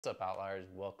What's up, Outliers?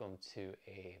 Welcome to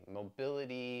a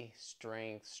mobility,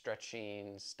 strength,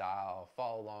 stretching style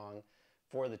follow along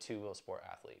for the two-wheel sport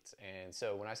athletes. And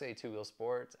so when I say two-wheel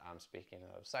sports, I'm speaking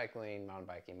of cycling, mountain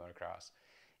biking, motocross,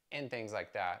 and things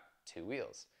like that, two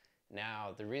wheels.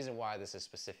 Now, the reason why this is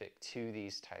specific to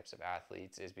these types of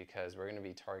athletes is because we're going to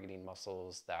be targeting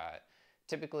muscles that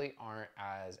typically aren't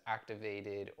as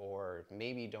activated or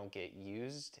maybe don't get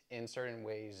used in certain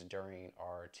ways during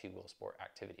our two-wheel sport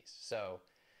activities. So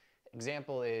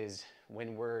example is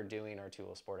when we're doing our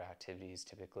two-wheel sport activities,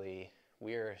 typically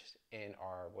we're in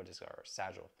our, what is our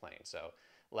sagittal plane. So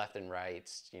left and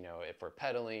right, if we're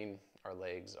pedaling, our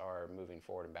legs are moving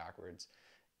forward and backwards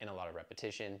in a lot of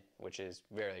repetition, which is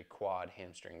very quad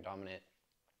hamstring dominant.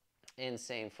 And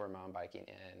same for mountain biking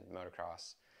and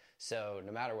motocross. So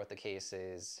no matter what the case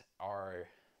is, our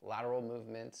lateral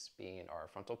movements, being our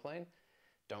frontal plane,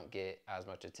 don't get as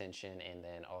much attention, and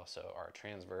then also our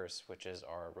transverse, which is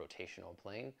our rotational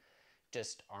plane,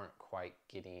 just aren't quite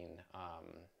getting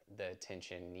the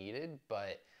attention needed.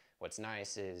 But what's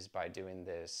nice is by doing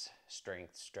this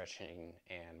strength, stretching,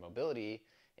 and mobility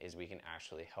is we can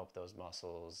actually help those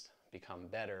muscles become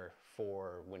better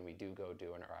for when we do go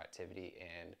doing our activity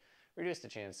and reduce the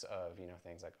chance of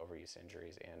things like overuse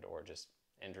injuries and or just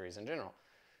injuries in general.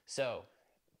 So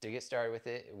to get started with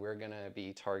it, we're going to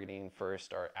be targeting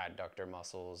first our adductor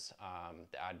muscles.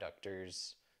 The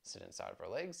adductors sit inside of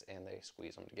our legs and they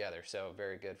squeeze them together. So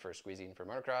very good for squeezing for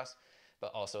motocross,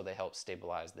 but also they help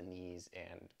stabilize the knees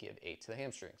and give aid to the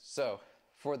hamstrings. So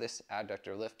for this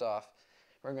adductor lift off,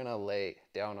 we're going to lay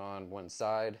down on one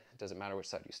side. It doesn't matter which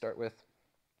side you start with.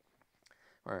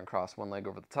 We're going to cross one leg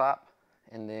over the top,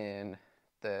 and then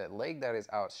the leg that is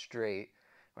out straight,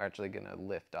 we're actually going to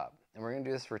lift up. And we're going to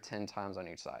do this for 10 times on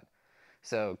each side.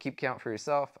 So keep count for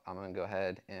yourself. I'm going to go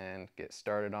ahead and get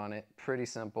started on it. Pretty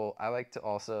simple. I like to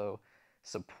also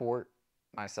support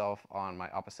myself on my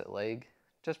opposite leg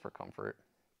just for comfort.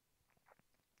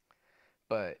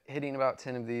 But hitting about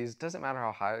 10 of these, doesn't matter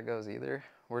how high it goes either.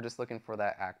 We're just looking for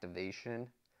that activation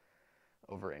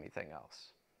over anything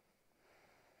else.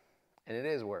 And it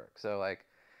is work. So like,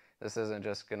 this isn't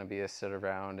just going to be a sit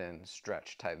around and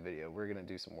stretch type video. We're going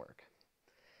to do some work.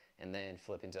 And then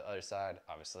flipping to the other side,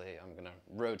 obviously I'm going to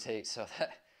rotate so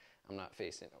that I'm not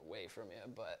facing away from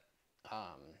you, but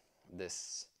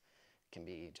this can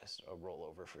be just a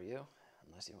rollover for you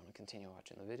unless you want to continue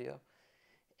watching the video.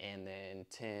 And then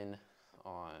 10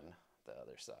 on the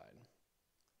other side.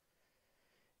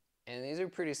 And these are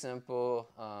pretty simple,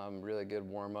 really good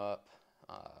warm up,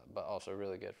 but also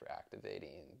really good for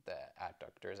activating the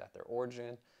adductors at their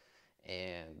origin.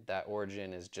 And that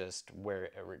origin is just where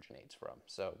it originates from,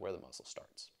 so where the muscle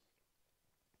starts.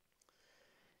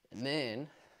 And then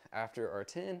after our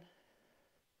 10,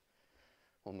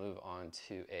 we'll move on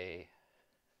to a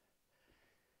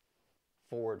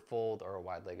forward fold or a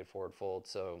wide-legged forward fold.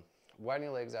 So widen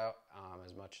your legs out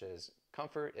as much as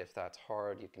comfort. If that's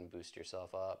hard, you can boost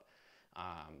yourself up.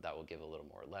 That will give a little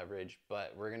more leverage,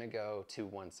 but we're gonna go to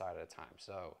one side at a time.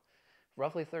 So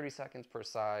roughly 30 seconds per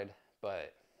side,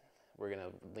 but we're going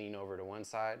to lean over to one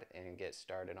side and get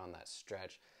started on that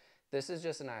stretch. This is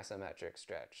just an isometric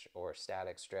stretch or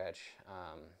static stretch,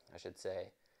 I should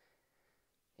say.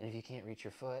 And if you can't reach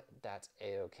your foot, that's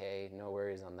a-okay. No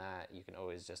worries on that. You can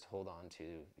always just hold on to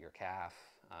your calf.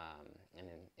 And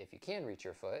then if you can reach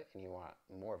your foot and you want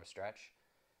more of a stretch,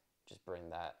 just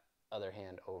bring that other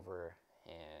hand over,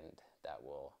 and that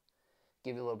will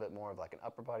give you a little bit more of like an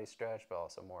upper body stretch, but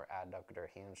also more adductor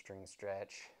hamstring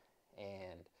stretch.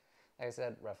 And like I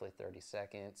said, roughly 30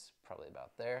 seconds, probably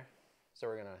about there. So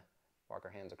we're gonna walk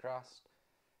our hands across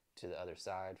to the other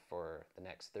side for the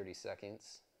next 30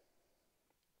 seconds.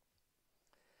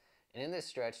 And in this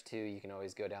stretch too, you can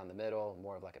always go down the middle,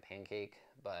 more of like a pancake,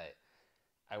 but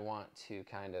I want to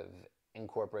kind of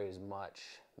incorporate as much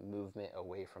movement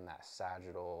away from that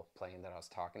sagittal plane that I was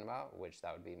talking about, which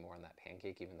that would be more in that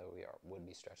pancake, even though we would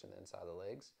be stretching the inside of the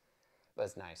legs. But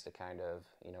it's nice to kind of,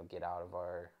 get out of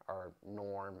our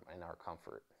norm and our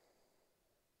comfort.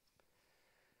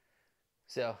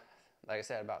 So, like I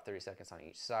said, about 30 seconds on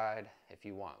each side. If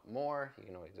you want more, you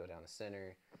can always go down the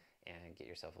center and get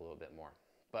yourself a little bit more.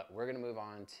 But we're going to move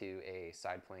on to a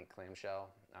side plank clamshell.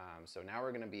 So now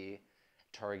we're going to be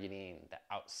targeting the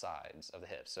outsides of the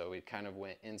hips. So we kind of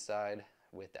went inside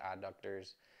with the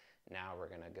adductors. Now we're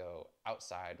going to go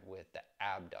outside with the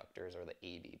abductors or the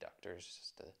abductors,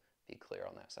 just to be clear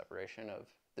on that separation of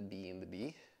the B and the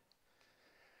B.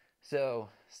 So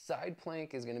side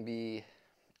plank is going to be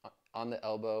on the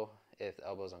elbow. If the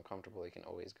elbow is uncomfortable, you can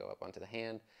always go up onto the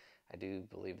hand. I do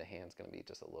believe the hand's going to be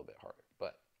just a little bit harder,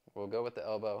 but we'll go with the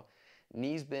elbow.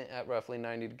 Knees bent at roughly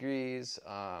 90 degrees.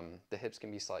 The hips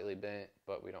can be slightly bent,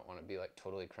 but we don't want to be like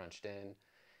totally crunched in.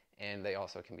 And they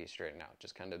also can be straightened out.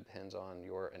 Just kind of depends on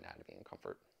your anatomy and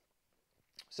comfort.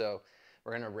 So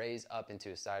we're going to raise up into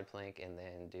a side plank and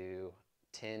then do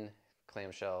 10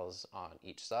 clamshells on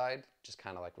each side, just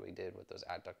kind of like what we did with those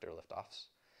adductor lift offs.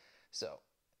 So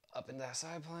up into that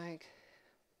side plank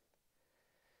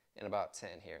and about 10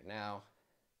 here. Now,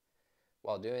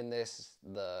 while doing this,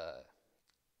 the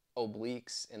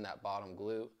obliques in that bottom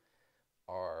glute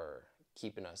are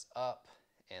keeping us up,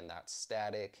 and that's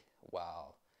static,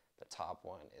 while the top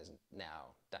one is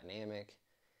now dynamic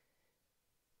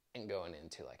and going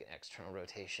into like an external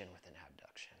rotation with an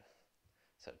abduction.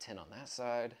 So 10 on that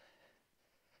side,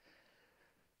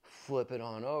 flip it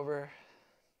on over.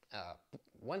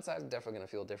 One side's definitely going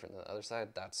to feel different than the other side.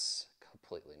 That's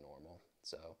completely normal.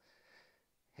 So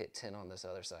hit 10 on this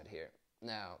other side here.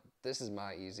 Now, this is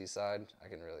my easy side. I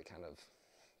can really kind of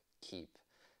keep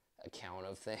account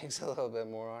of things a little bit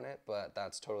more on it, but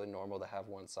that's totally normal to have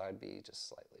one side be just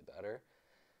slightly better.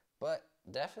 But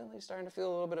definitely starting to feel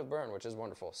a little bit of burn, which is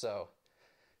wonderful. So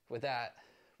with that,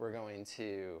 we're going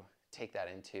to take that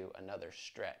into another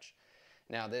stretch.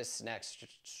 Now, this next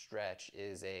stretch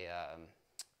is a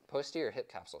posterior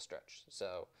hip capsule stretch.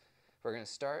 So we're going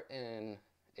to start in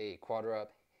a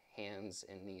quadruped hands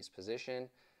and knees position,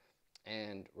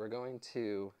 and we're going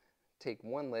to take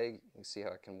one leg. You can see how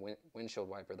I can windshield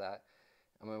wiper that.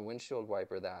 I'm going to windshield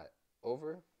wiper that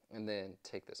over, and then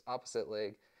take this opposite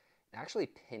leg and actually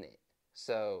pin it.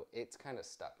 So it's kind of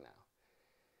stuck now,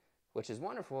 which is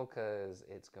wonderful because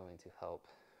it's going to help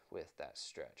with that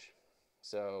stretch.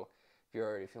 So if you're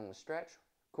already feeling the stretch,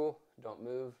 cool, don't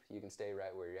move. You can stay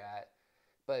right where you're at.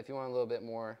 But if you want a little bit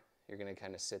more, you're going to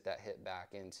kind of sit that hip back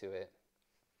into it.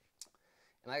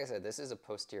 And like I said, this is a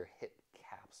posterior hip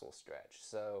capsule stretch.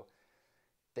 So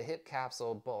the hip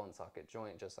capsule, ball and socket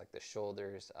joint, just like the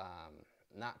shoulders,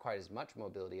 not quite as much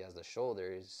mobility as the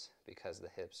shoulders because the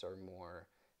hips are more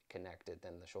connected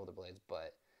than the shoulder blades,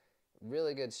 but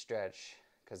really good stretch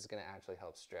because it's going to actually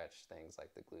help stretch things like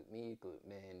the glute med, glute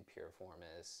min,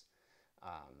 piriformis,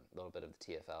 a little bit of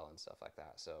the TFL and stuff like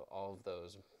that. So all of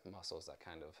those muscles that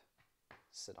kind of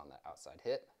sit on that outside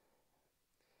hip.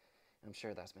 I'm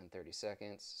sure that's been 30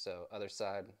 seconds. So other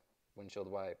side, windshield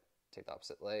wipe, take the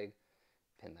opposite leg,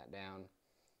 pin that down,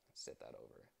 sit that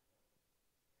over.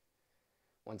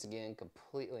 Once again,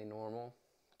 completely normal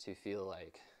to feel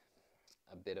like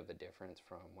a bit of a difference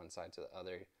from one side to the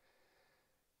other.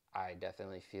 I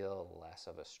definitely feel less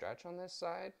of a stretch on this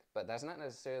side, but that's not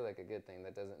necessarily like a good thing.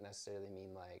 That doesn't necessarily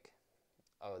mean like,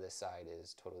 oh, this side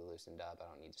is totally loosened up, I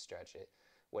don't need to stretch it.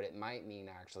 What it might mean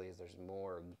actually is there's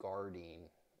more guarding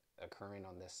occurring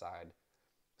on this side,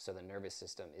 so the nervous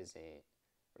system isn't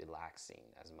relaxing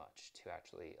as much to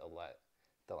actually let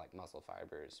the like muscle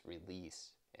fibers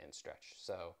release and stretch.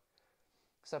 So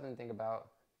something to think about.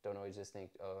 Don't always just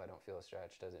think, oh, I don't feel a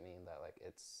stretch. Doesn't mean that like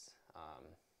it's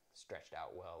stretched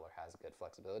out well or has good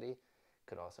flexibility.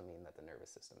 Could also mean that the nervous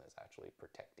system is actually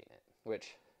protecting it,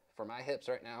 which for my hips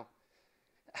right now,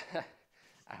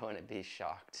 I wouldn't be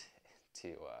shocked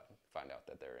to find out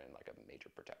that they're in like a major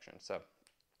protection. So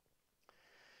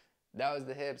that was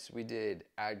the hips. We did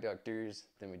adductors,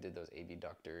 then we did those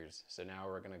abductors. So now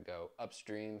we're gonna go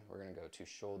upstream. We're gonna go to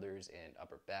shoulders and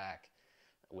upper back,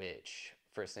 which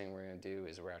first thing we're gonna do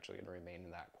is we're actually gonna remain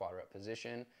in that quadruped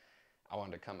position. I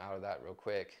wanted to come out of that real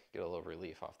quick, get a little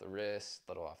relief off the wrists,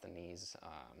 a little off the knees.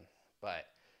 But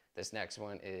this next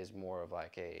one is more of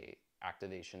like a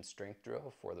activation strength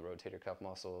drill for the rotator cuff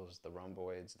muscles, the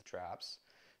rhomboids, the traps.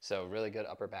 So really good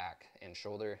upper back and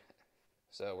shoulder.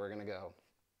 So we're gonna go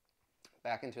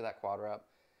back into that quadruped,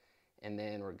 and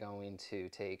then we're going to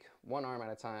take one arm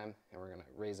at a time, and we're gonna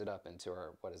raise it up into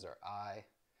our, what is our I,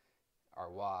 our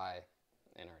Y,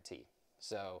 and our T.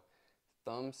 So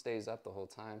thumb stays up the whole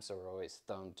time, so we're always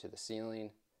thumb to the ceiling.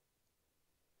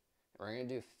 We're going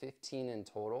to do 15 in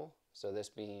total, so this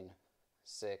being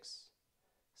 6,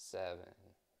 7,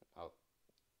 oh,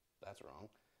 that's wrong.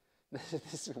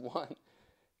 This is 1,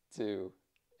 2,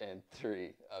 and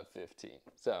 3 of 15.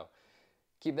 So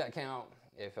keep that count.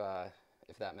 If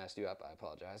that messed you up, I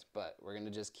apologize, but we're going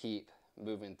to just keep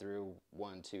moving through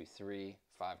 1, 2, 3,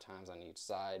 5 times on each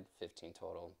side, 15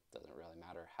 total. Doesn't really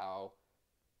matter how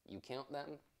you count them,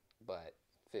 but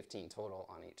 15 total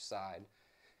on each side.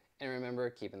 And remember,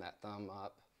 keeping that thumb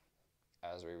up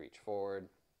as we reach forward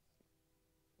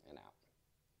and out.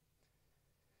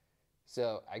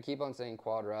 So I keep on saying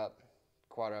quadruped.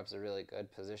 Quadrupt's a really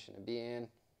good position to be in.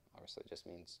 Obviously it just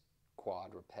means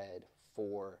quadruped,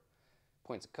 4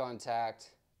 points of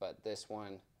contact, but this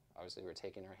one, obviously we're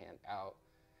taking our hand out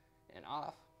and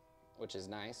off, which is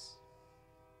nice.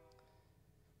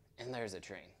 And there's a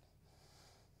train.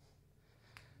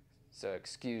 So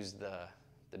excuse the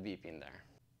beeping there.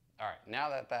 All right, now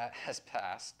that that has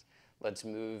passed, let's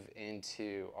move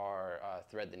into our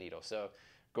thread the needle. So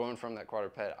going from that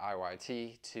quadruped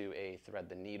IYT to a thread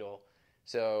the needle.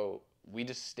 So we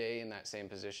just stay in that same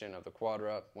position of the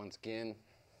quadrupt once again.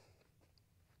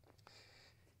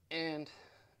 And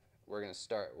we're gonna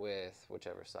start with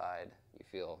whichever side you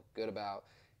feel good about.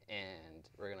 And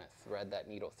we're gonna thread that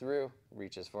needle through,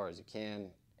 reach as far as you can,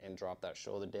 and drop that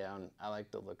shoulder down. I like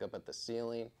to look up at the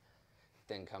ceiling,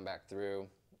 then come back through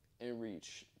and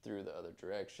reach through the other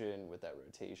direction with that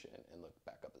rotation and look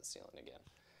back up at the ceiling again.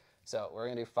 So we're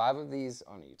gonna do 5 of these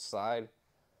on each side.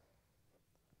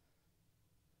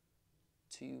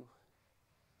 2.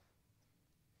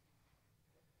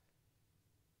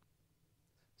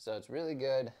 So it's really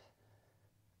good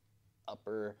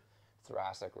upper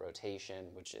thoracic rotation,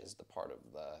 which is the part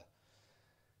of the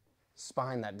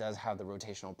spine that does have the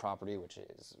rotational property, which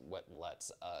is what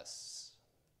lets us,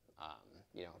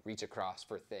 you know, reach across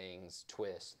for things,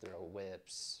 twist, throw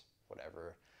whips,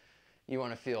 whatever you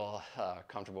want to feel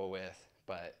comfortable with.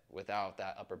 But without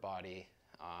that upper body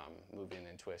moving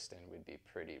and twisting, would be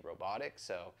pretty robotic.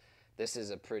 So this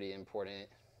is a pretty important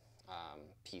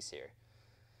piece here.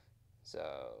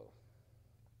 So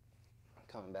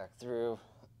coming back through,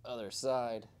 other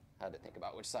side, had to think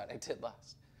about which side I did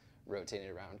last. Rotating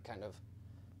around kind of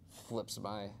flips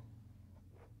my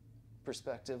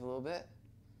perspective a little bit.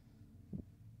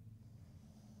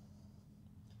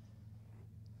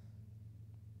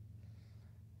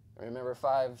 Remember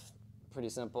 5, pretty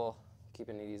simple,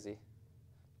 keeping it easy.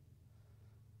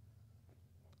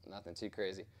 Nothing too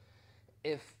crazy.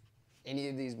 If any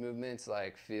of these movements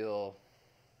like feel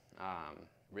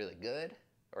really good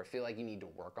or feel like you need to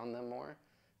work on them more,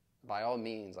 by all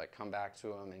means, like come back to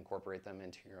them, incorporate them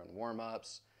into your own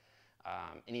warm-ups,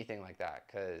 anything like that,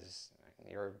 because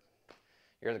you're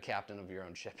the captain of your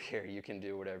own ship here. You can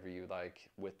do whatever you like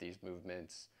with these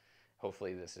movements.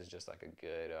 Hopefully this is just like a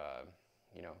good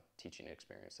you know, teaching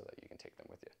experience so that you can take them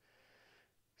with you.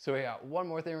 So yeah, one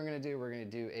more thing we're gonna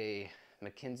do a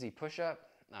Mackenzie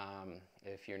push-up.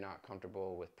 If you're not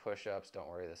comfortable with push-ups, don't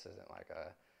worry, this isn't like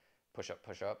a push-up,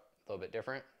 a little bit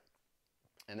different.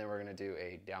 And then we're gonna do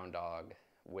a down dog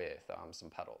with some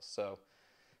pedals. So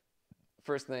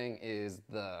first thing is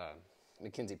the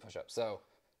Mackenzie push-up. So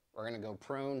we're gonna go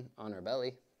prone on our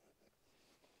belly.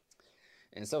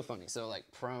 And it's so funny, so like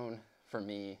prone for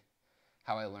me,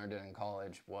 how I learned it in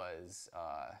college was,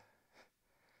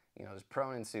 you know, there's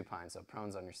prone and supine. So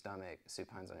prone's on your stomach,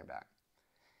 supine's on your back.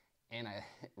 And I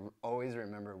always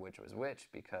remember which was which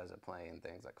because of playing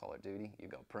things like Call of Duty. You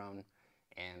go prone.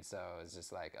 And so it's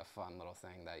just like a fun little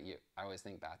thing that I always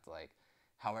think back to like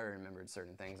how I remembered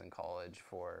certain things in college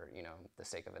for, you know, the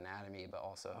sake of anatomy, but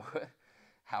also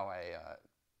how I,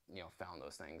 you know, found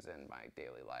those things in my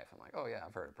daily life. I'm like, oh yeah,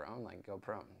 I've heard of prone, like go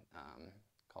prone.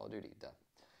 Call of Duty, duh.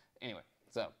 Anyway,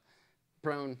 so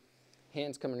prone,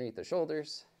 hands come underneath the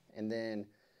shoulders, and then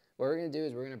what we're gonna do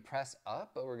is we're gonna press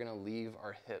up, but we're gonna leave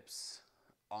our hips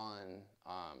on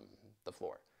the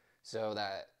floor so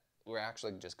that we're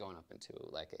actually just going up into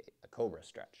like a cobra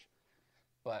stretch.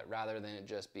 But rather than it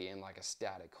just being like a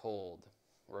static hold,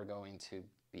 we're going to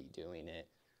be doing it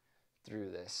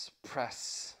through this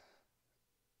press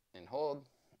and hold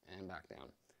and back down.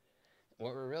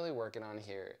 What we're really working on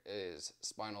here is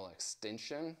spinal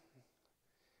extension,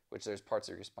 which there's parts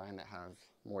of your spine that have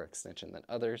more extension than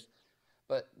others.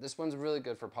 But this one's really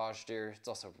good for posture. It's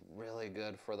also really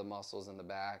good for the muscles in the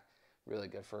back, really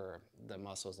good for the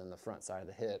muscles in the front side of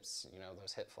the hips, you know,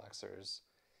 those hip flexors.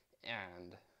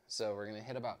 And so we're gonna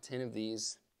hit about 10 of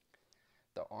these.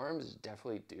 The arms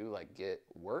definitely do like get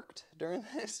worked during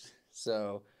this.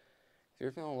 So if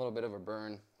you're feeling a little bit of a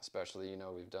burn, especially, you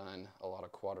know, we've done a lot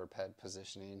of quadruped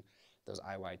positioning, those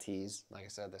IYTs. Like I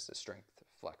said, this is strength,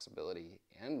 flexibility,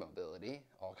 and mobility,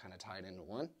 all kind of tied into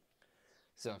one.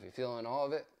 So if you're feeling all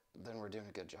of it, then we're doing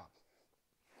a good job.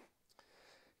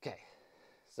 Okay,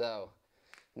 so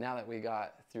now that we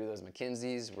got through those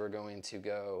Mackenzies, we're going to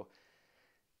go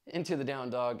into the down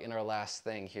dog in our last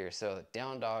thing here. So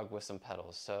down dog with some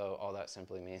pedals. So all that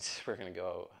simply means we're gonna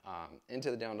go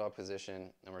into the down dog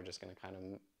position, and we're just gonna kind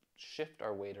of shift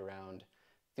our weight around.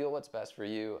 Feel what's best for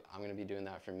you. I'm gonna be doing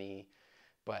that for me,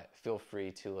 but feel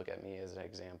free to look at me as an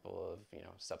example of, you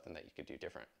know, something that you could do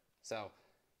different. So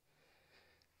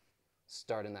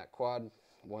start in that quad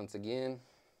once again,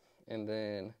 and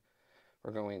then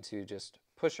we're going to just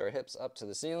push our hips up to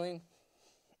the ceiling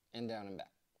and down and back.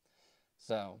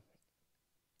 So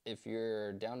If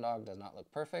your down dog does not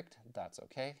look perfect, that's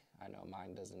okay. I know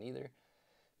mine doesn't either.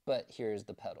 But here's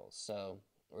the pedals. So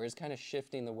we're just kind of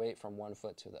shifting the weight from one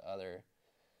foot to the other,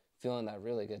 feeling that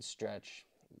really good stretch,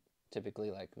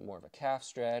 typically like more of a calf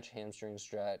stretch, hamstring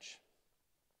stretch,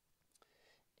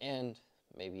 and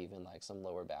maybe even like some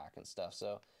lower back and stuff.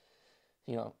 So,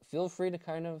 you know, feel free to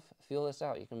kind of feel this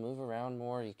out. You can move around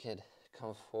more. You could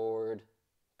come forward,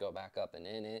 go back up and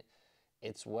in it.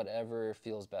 It's whatever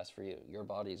feels best for you. Your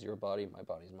body's your body, my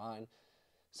body's mine.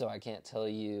 So I can't tell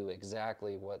you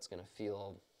exactly what's going to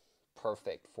feel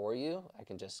perfect for you. I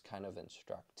can just kind of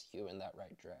instruct you in that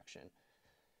right direction.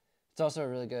 It's also a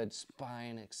really good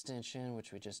spine extension,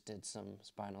 which we just did some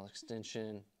spinal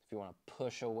extension. If you want to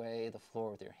push away the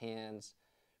floor with your hands,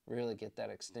 really get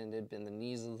that extended, bend the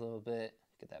knees a little bit,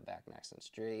 get that back nice and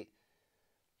straight.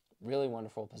 Really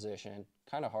wonderful position,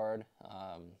 kind of hard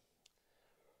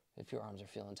if your arms are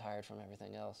feeling tired from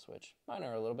everything else, which mine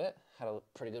are a little bit. Had a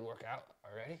pretty good workout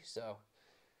already, so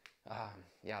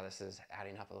yeah, this is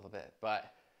adding up a little bit,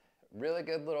 but really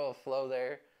good little flow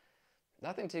there.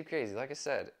 Nothing too crazy. Like I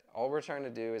said, all we're trying to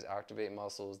do is activate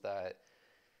muscles that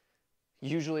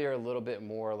usually are a little bit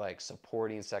more like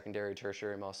supporting secondary,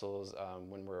 tertiary muscles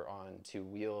when we're on two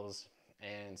wheels.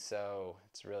 And so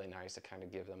it's really nice to kind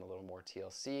of give them a little more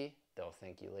TLC. They'll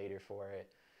thank you later for it.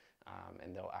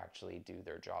 And they'll actually do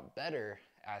their job better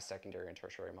as secondary and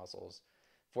tertiary muscles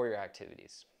for your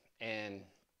activities. And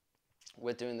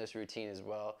with doing this routine as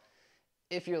well,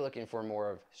 if you're looking for more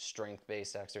of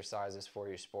strength-based exercises for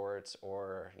your sports,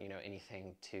 or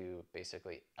anything to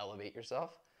basically elevate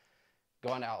yourself, go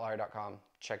on to outlier.com,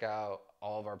 check out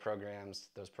all of our programs.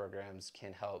 Those programs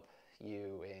can help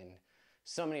you in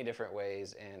so many different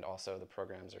ways, and also the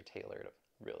programs are tailored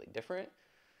really different.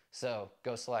 So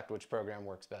go select which program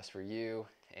works best for you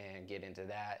and get into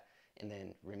that. And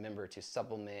then remember to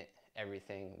supplement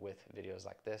everything with videos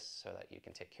like this so that you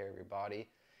can take care of your body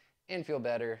and feel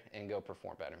better and go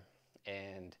perform better.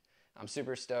 And I'm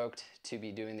super stoked to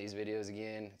be doing these videos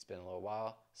again. It's been a little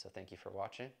while, so thank you for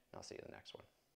watching. I'll see you in the next one.